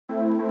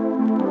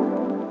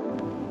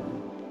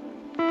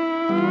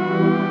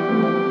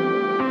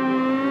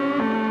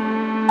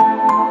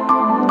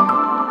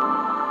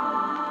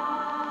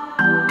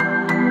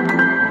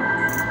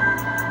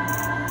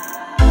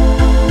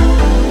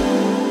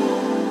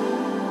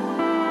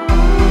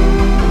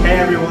Hey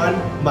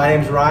everyone, my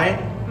name's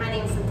Ryan. My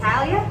name's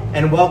Natalia.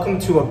 And welcome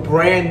to a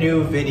brand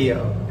new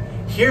video.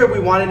 Here we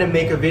wanted to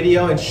make a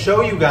video and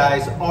show you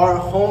guys our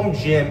home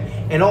gym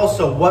and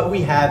also what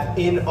we have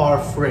in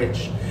our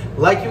fridge.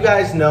 Like you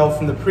guys know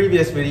from the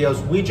previous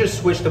videos, we just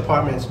switched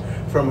apartments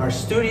from our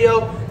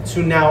studio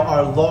to now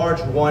our large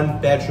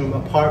 1-bedroom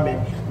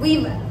apartment.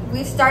 We've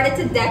started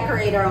to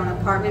decorate our own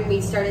apartment. We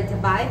started to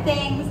buy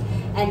things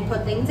and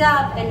put things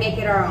up and make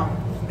it our own.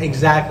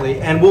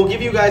 Exactly, and we'll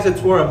give you guys a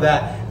tour of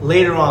that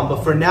later on,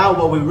 but for now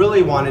what we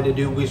really wanted to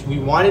do was we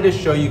wanted to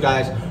show you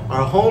guys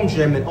our home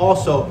gym and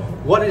also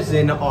what is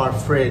in our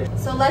fridge.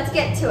 So let's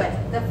get to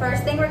it. The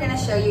first thing we're going to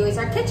show you is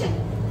our kitchen.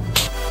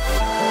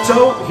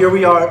 So here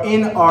we are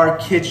in our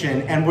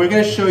kitchen and we're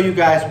going to show you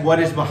guys what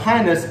is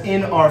behind us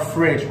in our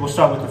fridge. We'll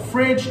start with the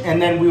fridge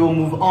and then we will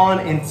move on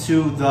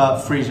into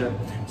the freezer.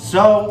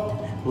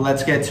 So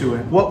let's get to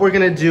it. What we're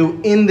going to do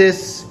in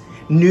this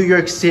New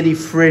York City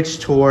fridge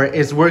tour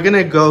is we're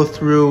gonna go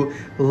through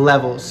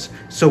levels.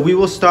 So we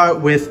will start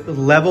with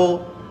level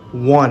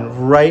 1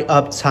 right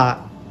up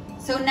top.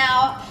 So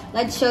now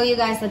let's show you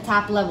guys the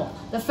top level.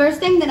 The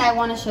first thing that I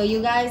want to show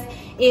you guys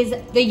is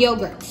the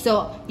yogurt.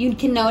 So you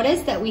can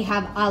notice that we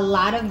have a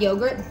lot of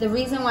yogurt. The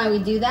reason why we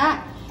do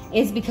that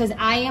is because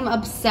I am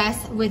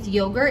obsessed with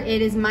yogurt.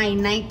 It is my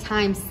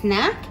nighttime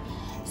snack.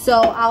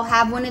 So I'll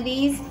have one of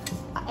these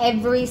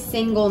every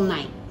single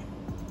night.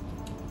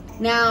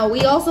 Now,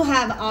 we also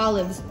have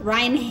olives.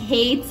 Ryan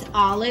hates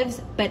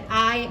olives, but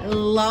I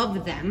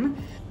love them.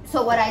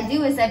 So what I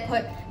do is I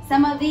put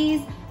some of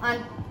these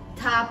on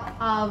top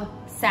of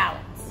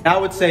salads. I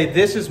would say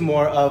this is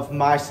more of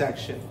my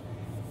section.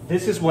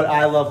 This is what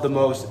I love the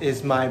most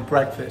is my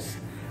breakfast.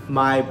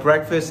 My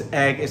breakfast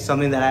egg is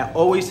something that I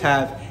always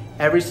have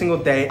every single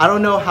day. I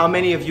don't know how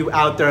many of you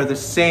out there are the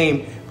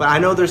same, but I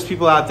know there's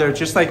people out there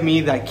just like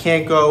me that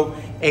can't go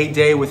a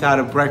day without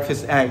a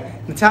breakfast egg.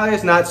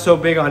 Natalia's not so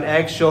big on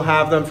eggs. She'll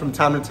have them from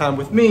time to time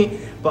with me,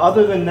 but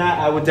other than that,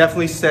 I would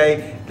definitely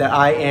say that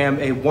I am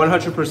a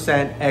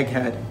 100%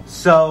 egghead.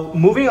 So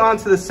moving on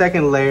to the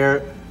second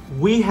layer,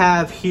 we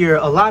have here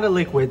a lot of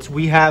liquids.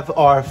 We have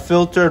our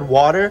filtered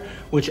water,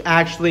 which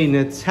actually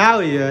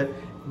Natalia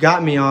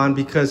got me on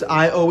because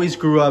I always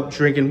grew up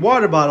drinking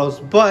water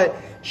bottles, but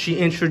she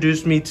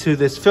introduced me to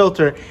this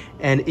filter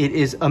and it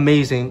is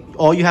amazing.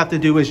 All you have to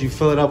do is you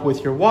fill it up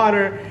with your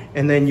water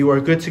and then you are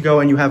good to go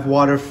and you have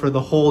water for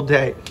the whole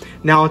day.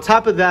 Now on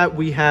top of that,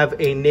 we have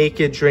a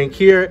naked drink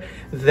here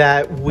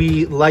that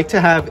we like to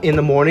have in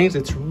the mornings.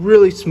 It's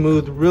really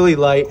smooth, really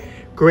light,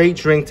 great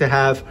drink to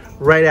have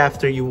right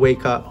after you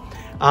wake up.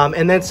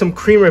 And then some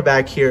creamer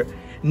back here.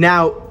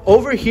 Now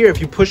over here, if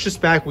you push this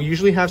back, we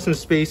usually have some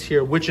space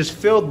here, which is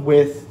filled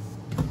with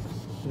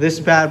this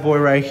bad boy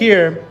right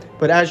here.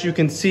 But as you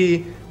can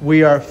see,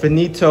 we are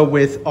finito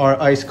with our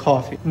iced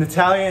coffee.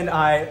 Natalia and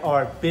I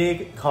are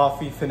big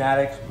coffee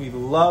fanatics. We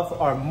love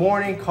our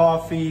morning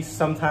coffee,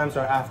 sometimes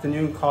our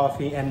afternoon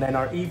coffee, and then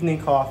our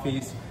evening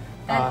coffees.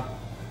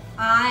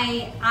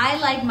 I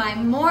like my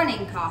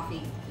morning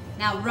coffee.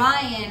 Now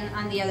Ryan,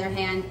 on the other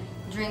hand,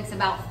 drinks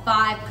about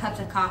 5 cups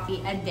of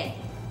coffee a day.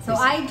 So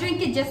I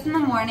drink it just in the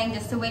morning,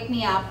 just to wake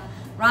me up.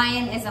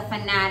 Ryan is a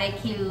fanatic.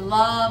 He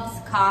loves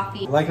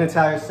coffee. Like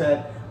Natalia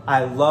said,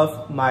 I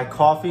love my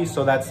coffee,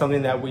 so that's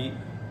something that we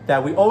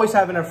always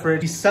have in our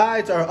fridge.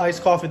 Besides our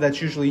iced coffee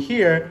that's usually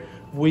here,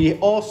 we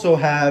also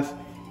have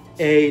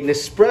an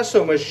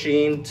espresso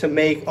machine to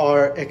make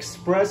our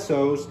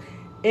espressos,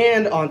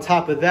 and on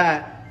top of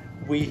that,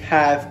 we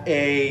have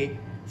a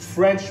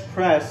French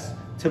press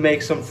to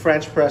make some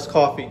French press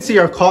coffee. See,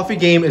 our coffee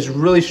game is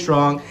really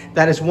strong.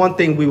 That is one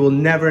thing we will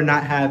never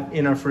not have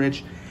in our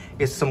fridge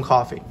is some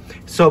coffee.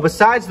 So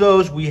besides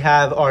those, we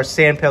have our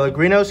San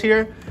Pellegrinos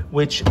here,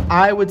 which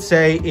I would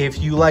say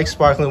if you like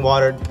sparkling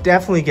water,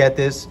 definitely get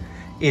this.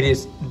 It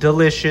is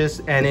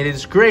delicious and it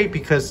is great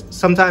because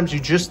sometimes you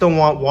just don't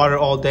want water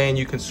all day and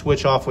you can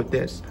switch off with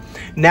this.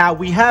 Now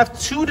we have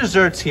 2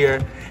 desserts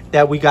here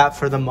that we got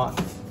for the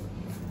month.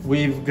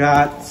 We've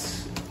got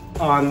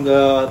on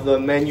the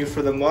menu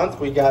for the month,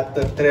 we got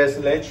the tres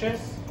leches,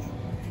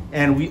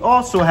 and we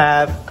also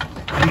have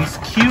these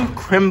cute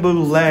creme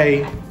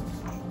brulee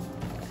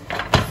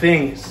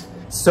things.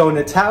 So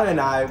Natalia and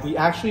I, we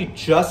actually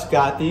just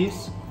got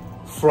these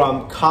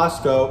from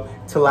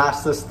Costco to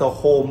last us the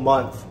whole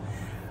month.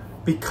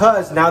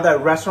 Because now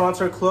that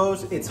restaurants are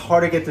closed, it's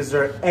hard to get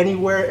dessert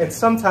anywhere. And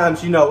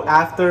sometimes, you know,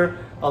 after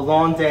a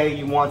long day,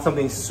 you want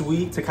something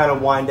sweet to kind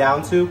of wind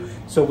down to.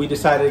 So we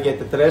decided to get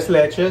the tres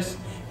leches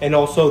and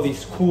also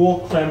these cool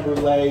creme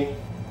brulee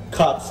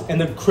cups.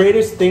 And the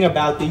greatest thing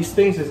about these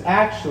things is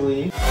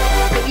actually...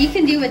 What you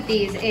can do with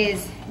these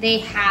is they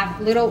have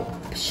little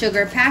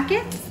sugar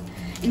packets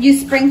and you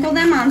sprinkle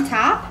them on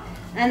top,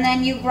 and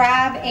then you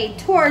grab a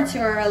torch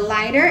or a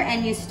lighter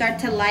and you start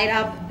to light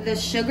up the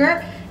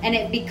sugar and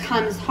it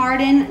becomes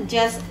hardened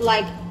just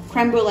like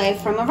creme brulee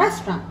from a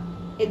restaurant.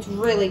 It's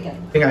really good.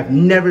 I think I've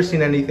never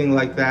seen anything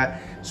like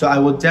that. So I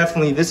will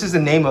definitely, this is the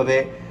name of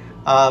it,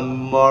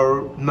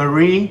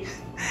 Marie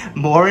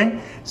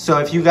Morin. So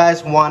if you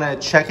guys want to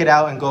check it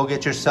out and go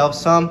get yourself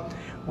some,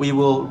 we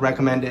will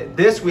recommend it.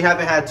 This, we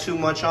haven't had too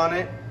much on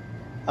it,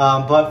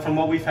 but from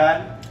what we've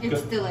had,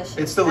 it's delicious.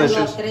 It's delicious. I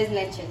love tres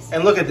leches.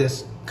 And look at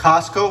this,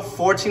 Costco,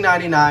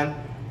 $14.99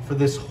 for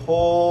this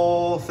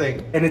whole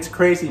thing. And it's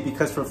crazy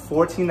because for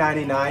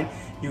 $14.99,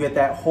 you get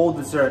that whole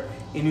dessert.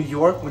 In New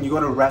York, when you go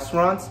to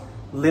restaurants,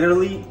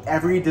 literally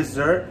every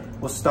dessert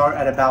will start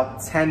at about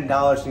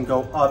 $10 and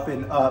go up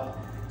and up.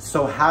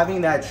 So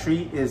having that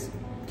treat is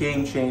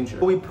game changer.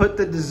 We put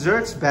the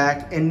desserts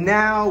back and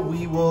now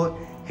we will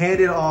hand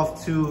it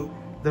off to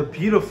the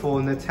beautiful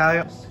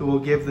Natalia, who will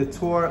give the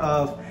tour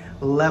of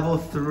level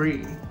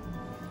 3.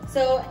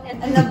 So in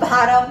the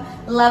bottom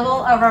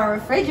level of our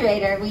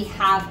refrigerator, we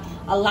have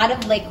a lot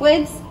of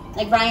liquids.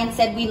 Like Ryan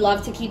said, we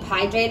love to keep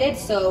hydrated,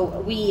 so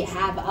we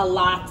have a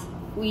lot.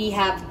 We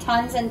have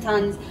tons and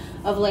tons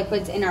of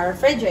liquids in our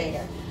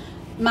refrigerator.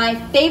 My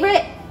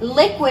favorite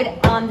liquid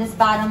on this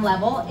bottom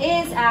level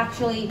is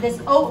actually this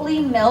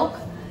Oatly milk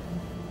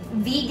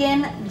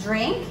vegan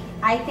drink.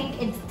 I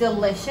think it's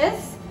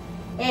delicious.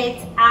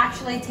 It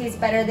actually tastes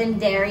better than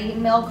dairy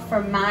milk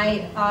for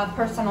my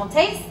personal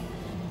taste.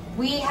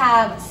 We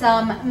have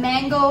some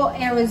mango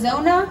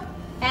Arizona,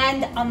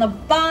 and on the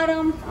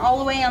bottom, all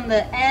the way on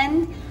the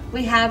end,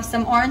 we have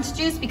some orange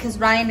juice because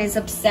Ryan is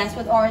obsessed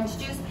with orange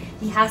juice.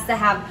 He has to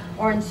have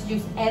orange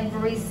juice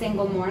every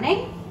single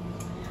morning.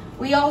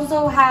 We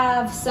also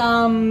have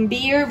some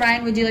beer.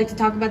 Ryan, would you like to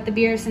talk about the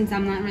beer since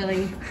I'm not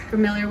really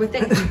familiar with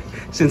it?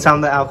 Since I'm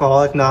the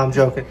alcoholic? No, I'm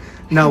joking.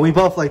 No, we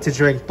both like to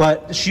drink,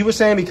 but she was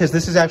saying because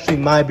this is actually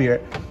my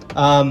beer.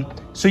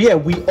 So yeah,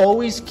 we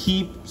always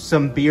keep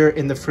some beer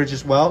in the fridge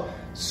as well.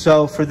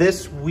 So for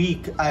this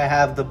week, I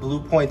have the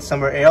Blue Point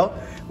Summer Ale,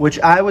 which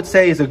I would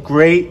say is a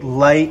great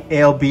light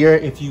ale beer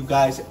if you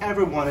guys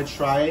ever want to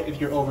try it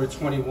if you're over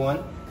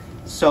 21.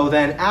 So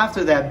then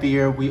after that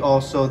beer, we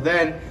also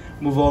then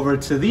move over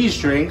to these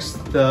drinks,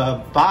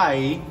 the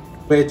Bai,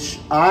 which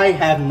I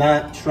have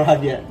not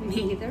tried yet.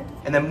 Me either.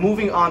 And then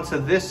moving on to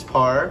this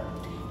part.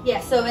 Yeah,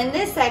 so in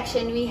this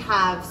section, we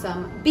have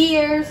some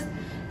beers,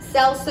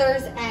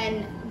 seltzers,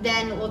 and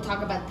then we'll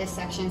talk about this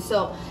section.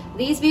 So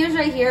these beers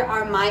right here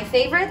are my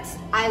favorites.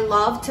 I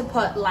love to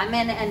put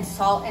lemon and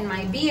salt in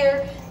my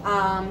beer.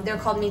 They're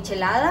called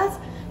micheladas.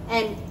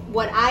 And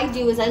what I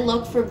do is I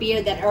look for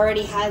beer that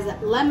already has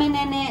lemon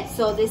in it.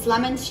 So this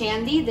lemon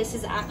shandy, this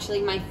is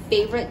actually my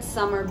favorite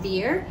summer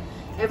beer.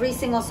 Every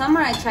single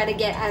summer I try to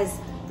get as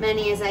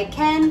many as I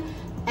can.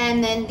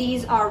 And then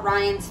these are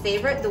Ryan's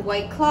favorite, the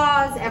White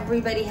Claws.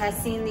 Everybody has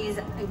seen these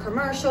in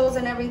commercials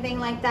and everything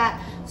like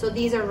that. So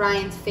these are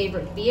Ryan's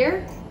favorite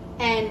beer.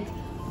 And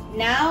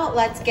now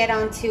let's get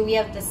on to, we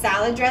have the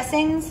salad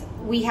dressings.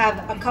 We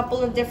have a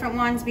couple of different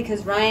ones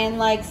because Ryan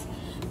likes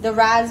the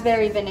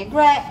raspberry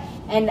vinaigrette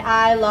and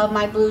I love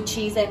my blue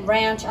cheese and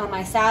ranch on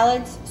my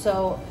salads.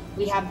 So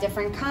we have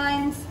different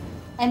kinds.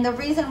 And the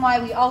reason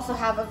why we also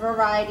have a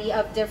variety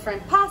of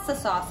different pasta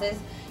sauces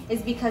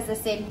is because the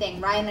same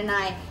thing. Ryan and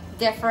I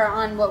differ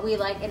on what we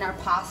like in our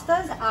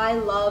pastas. I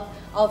love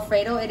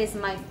Alfredo. It is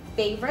my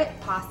favorite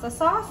pasta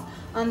sauce.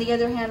 On the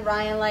other hand,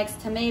 Ryan likes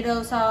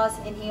tomato sauce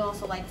and he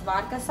also likes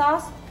vodka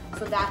sauce.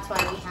 So that's why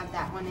we have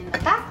that one in the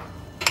back.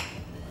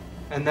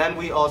 And then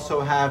we also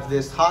have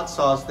this hot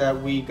sauce that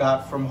we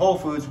got from Whole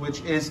Foods,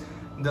 which is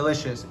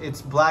delicious.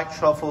 It's black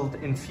truffle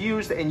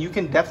infused and you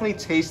can definitely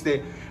taste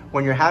it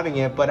when you're having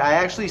it. But I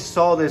actually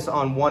saw this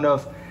on one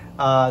of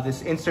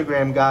this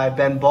Instagram guy,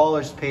 Ben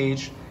Baller's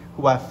page,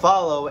 who I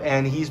follow,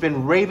 and he's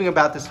been raving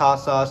about this hot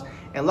sauce.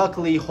 And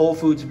luckily Whole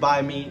Foods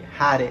by me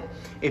had it.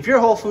 If your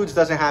Whole Foods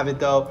doesn't have it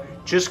though,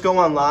 just go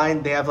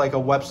online. They have like a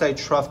website,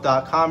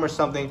 truff.com or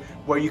something,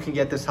 where you can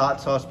get this hot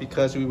sauce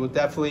because we will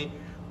definitely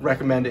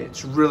recommend it.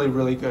 It's really,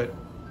 really good.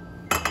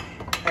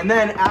 And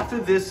then after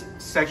this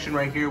section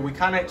right here, we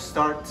kind of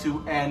start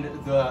to end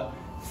the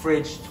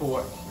fridge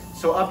tour.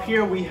 So up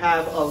here we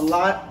have a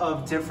lot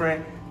of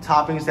different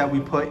toppings that we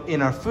put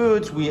in our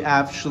foods. We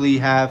actually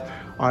have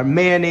our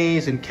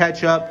mayonnaise and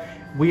ketchup.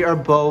 We are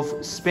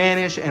both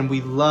Spanish and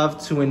we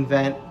love to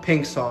invent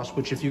pink sauce,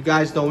 which if you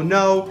guys don't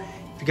know,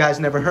 if you guys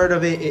never heard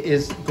of it, it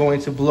is going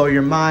to blow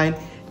your mind.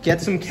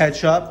 Get some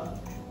ketchup,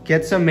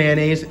 get some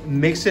mayonnaise,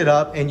 mix it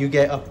up, and you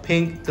get a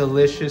pink,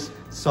 delicious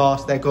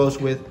sauce that goes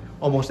with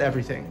almost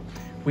everything.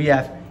 We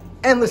have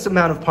endless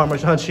amount of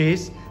Parmesan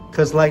cheese,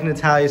 because like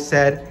Natalia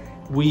said,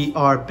 we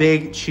are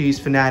big cheese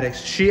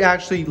fanatics. She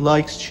actually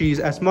likes cheese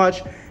as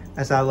much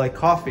as I like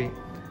coffee.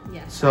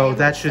 Yes, so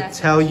that should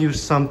tell you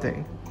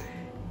something.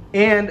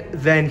 And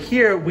then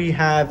here we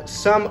have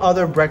some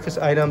other breakfast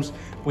items.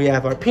 We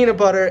have our peanut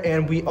butter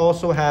and we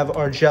also have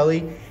our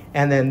jelly.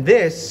 And then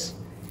this,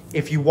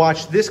 if you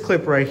watch this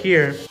clip right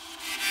here,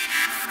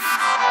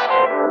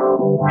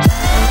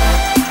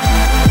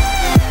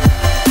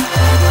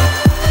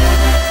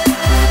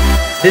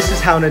 this is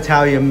how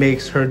Natalia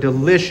makes her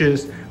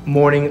delicious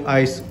morning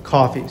iced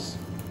coffees.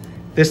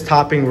 This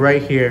topping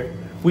right here.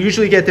 We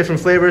usually get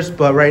different flavors,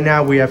 but right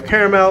now we have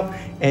caramel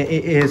and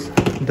it is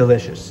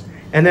delicious.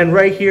 And then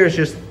right here is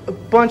just a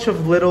bunch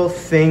of little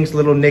things,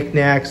 little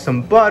knickknacks,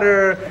 some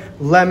butter,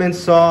 lemon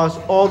sauce,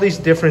 all these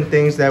different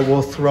things that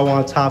we'll throw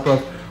on top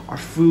of our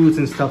foods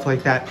and stuff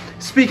like that.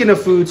 Speaking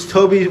of foods,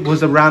 Toby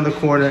was around the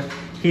corner.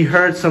 He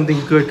heard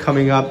something good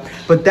coming up,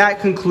 but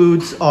that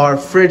concludes our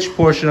fridge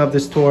portion of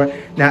this tour.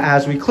 Now,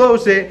 as we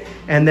close it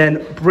and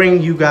then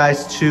bring you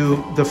guys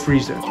to the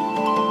freezer.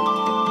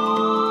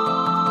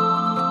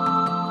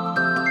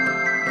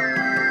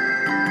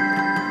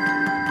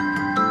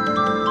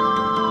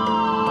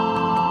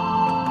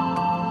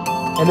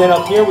 And then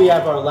up here we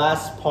have our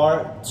last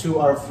part to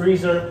our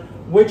freezer,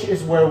 which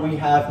is where we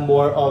have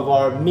more of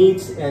our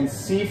meats and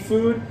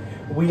seafood.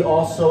 We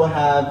also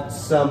have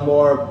some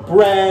more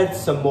bread,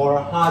 some more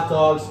hot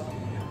dogs.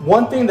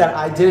 One thing that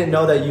I didn't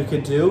know that you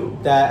could do,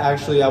 that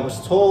actually I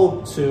was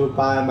told to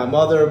by my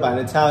mother, by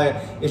Natalia,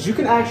 is you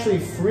can actually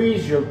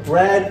freeze your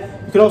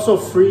bread. You can also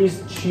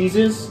freeze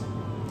cheeses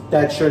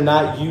that you're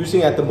not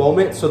using at the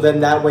moment, so then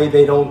that way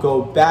they don't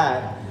go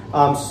bad.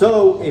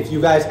 So if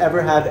you guys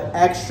ever have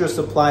extra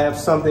supply of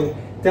something,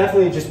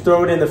 definitely just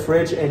throw it in the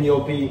fridge and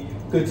you'll be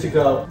good to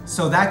go.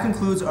 So that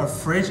concludes our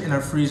fridge and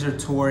our freezer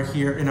tour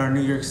here in our New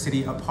York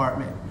City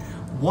apartment.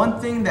 One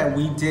thing that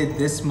we did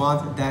this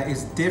month that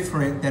is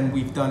different than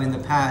we've done in the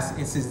past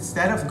is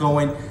instead of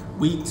going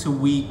week to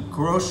week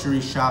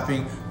grocery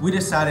shopping, we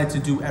decided to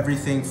do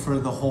everything for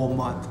the whole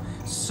month.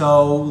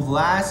 So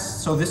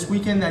this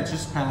weekend that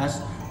just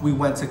passed, we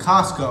went to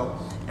Costco.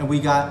 And we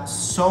got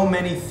so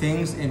many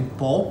things in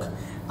bulk.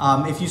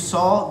 If you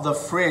saw the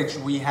fridge,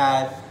 we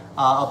had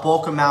a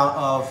bulk amount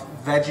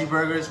of veggie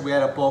burgers, we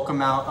had a bulk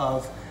amount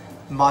of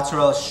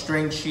mozzarella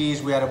string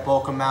cheese, we had a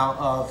bulk amount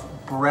of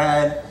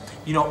bread.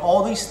 You know,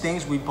 all these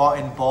things we bought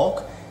in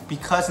bulk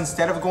because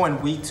instead of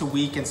going week to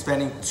week and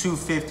spending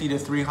 $250 to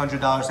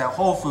 $300 at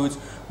Whole Foods,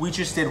 we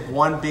just did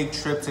one big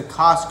trip to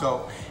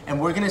Costco. And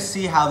we're gonna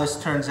see how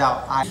this turns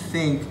out. I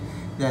think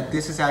that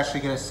this is actually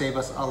gonna save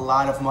us a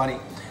lot of money.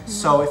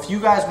 So if you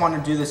guys want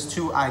to do this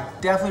too, I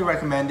definitely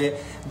recommend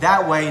it.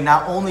 That way,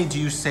 not only do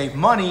you save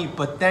money,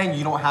 but then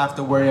you don't have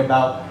to worry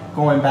about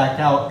going back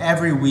out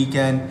every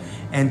weekend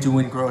and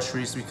doing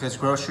groceries, because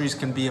groceries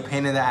can be a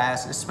pain in the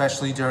ass,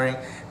 especially during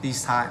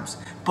these times.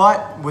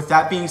 But with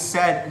that being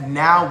said,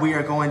 now we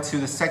are going to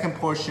the second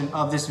portion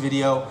of this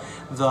video,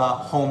 the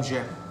home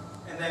gym.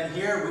 And then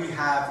here we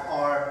have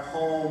our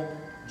home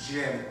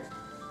gym.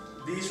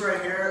 These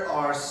right here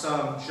are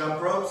some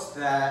jump ropes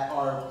that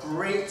are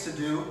great to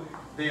do.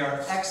 They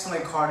are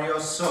excellent cardio,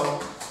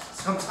 so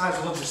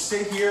sometimes we'll just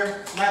sit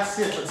here, not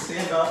sit, but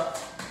stand up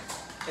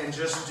and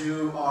just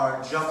do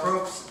our jump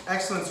ropes.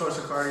 Excellent source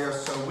of cardio.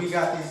 So we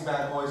got these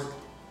bad boys,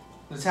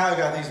 Natalia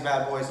got these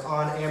bad boys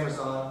on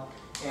Amazon,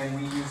 and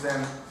we use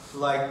them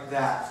like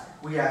that.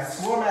 We have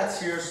floor mats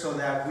here so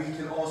that we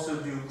can also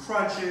do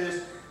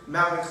crunches,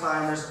 mountain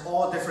climbers,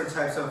 all different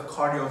types of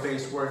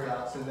cardio-based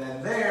workouts. And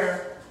then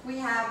there, we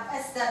have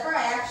a stepper.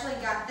 I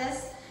actually got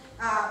this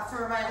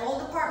for my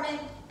old apartment,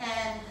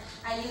 and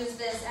I use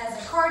this as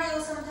a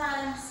cardio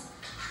sometimes,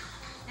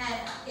 and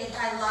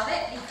I love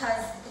it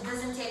because it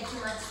doesn't take too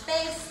much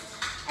space.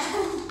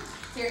 And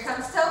here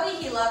comes Toby,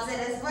 he loves it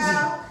as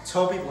well.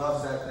 Toby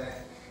loves that thing.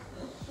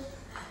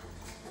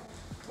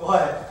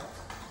 What?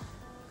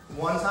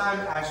 One time,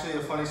 actually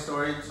a funny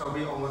story,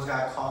 Toby almost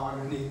got caught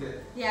underneath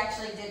it. He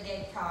actually did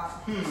get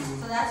caught.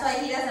 So that's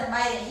why he doesn't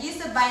bite it. He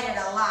used to bite it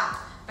a lot,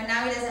 but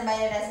now he doesn't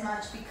bite it as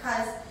much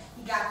because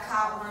he got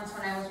caught once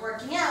when I was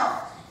working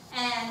out.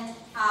 And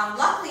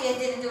luckily it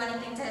didn't do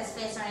anything to his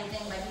face or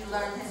anything, but he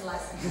learned his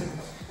lesson.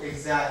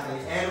 Exactly.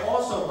 And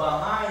also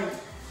behind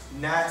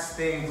Nat's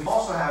thing, we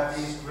also have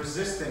these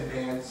resistant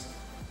bands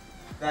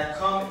that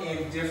come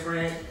in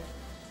different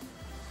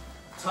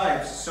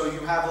types. So you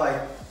have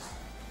like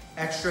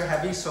extra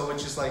heavy, so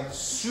which is like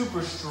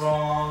super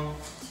strong.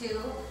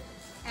 To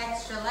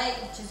extra light,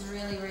 which is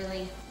really,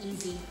 really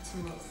easy to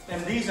move.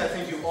 And these I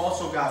think you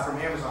also got from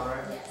Amazon,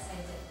 right? Yes, I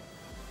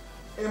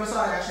did.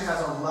 Amazon actually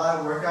has a lot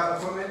of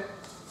workout equipment,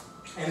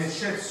 and it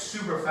ships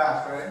super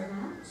fast, right?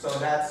 So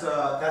that's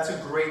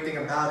a great thing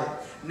about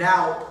it.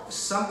 Now,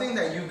 something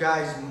that you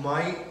guys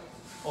might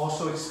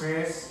also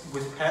experience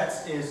with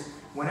pets is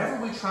whenever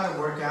we try to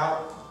work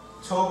out,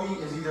 Toby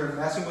is either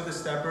messing with the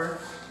stepper,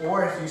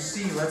 or if you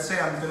see, let's say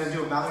I'm gonna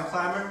do a mountain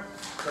climber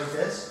like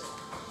this.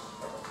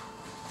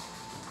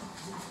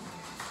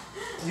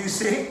 You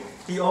see,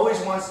 he always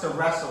wants to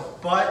wrestle.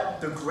 But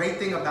the great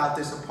thing about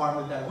this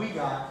apartment that we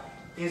got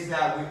is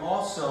that we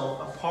also,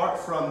 apart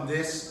from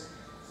this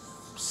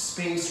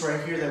space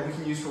right here that we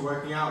can use for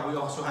working out, we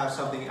also have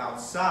something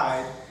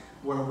outside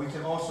where we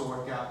can also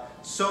work out.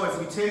 So if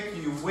we take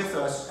you with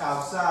us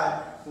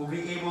outside, we'll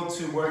be able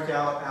to work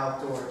out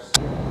outdoors.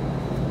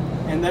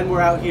 And then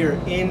we're out here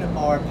in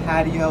our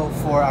patio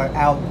for our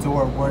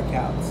outdoor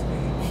workouts.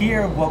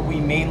 Here, what we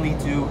mainly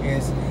do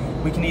is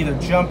we can either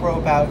jump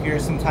rope out here,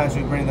 sometimes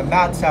we bring the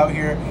mats out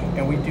here,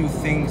 and we do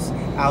things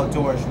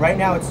outdoors. Right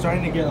now it's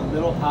starting to get a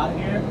little hot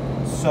here,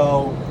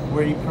 so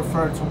we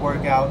prefer to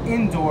work out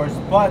indoors,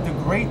 but the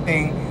great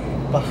thing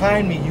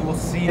behind me you will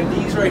see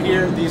these right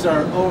here. These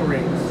are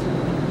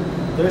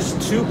O-rings. There's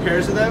 2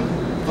 pairs of them,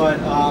 but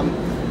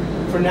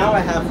for now I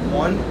have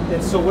 1.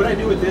 And so what I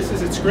do with this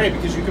is it's great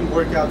because you can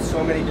work out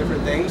so many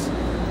different things.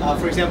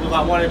 For example, if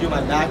I want to do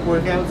my back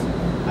workouts,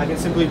 I can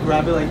simply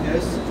grab it like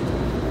this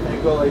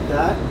and go like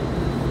that.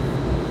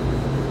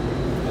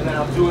 And then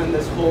I'm doing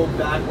this whole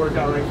back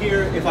workout right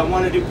here. If I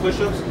want to do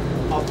push-ups,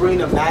 I'll bring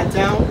the mat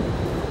down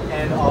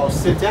and I'll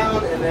sit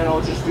down and then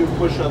I'll just do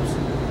push-ups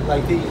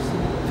like these.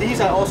 These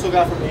I also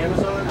got from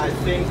Amazon. I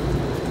think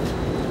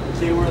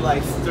they were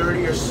like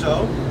 30 or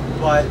so,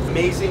 but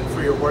amazing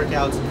for your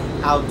workouts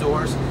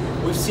outdoors.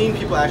 We've seen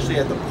people actually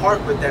at the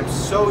park with them,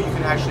 so you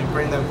can actually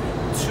bring them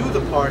to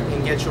the park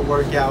and get your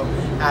workout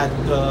at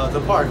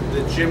the park.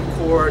 The gym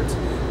court,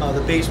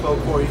 the baseball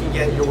court, you can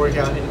get your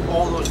workout in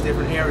all those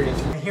different areas.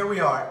 And here we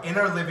are in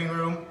our living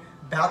room,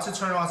 about to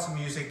turn on some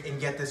music and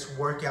get this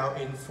workout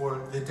in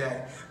for the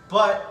day.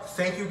 But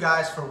thank you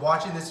guys for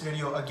watching this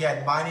video.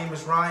 Again, my name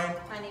is Ryan.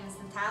 My name is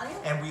Natalia.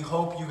 And we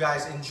hope you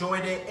guys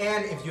enjoyed it.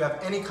 And if you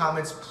have any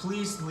comments,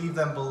 please leave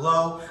them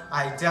below.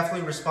 I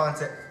definitely respond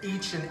to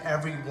each and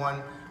every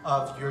one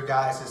of your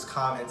guys'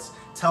 comments.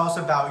 Tell us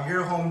about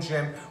your home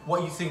gym,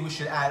 what you think we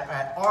should add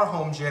at our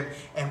home gym,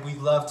 and we'd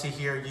love to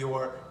hear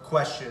your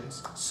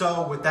questions.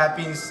 So with that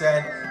being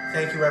said,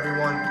 thank you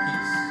everyone. Peace.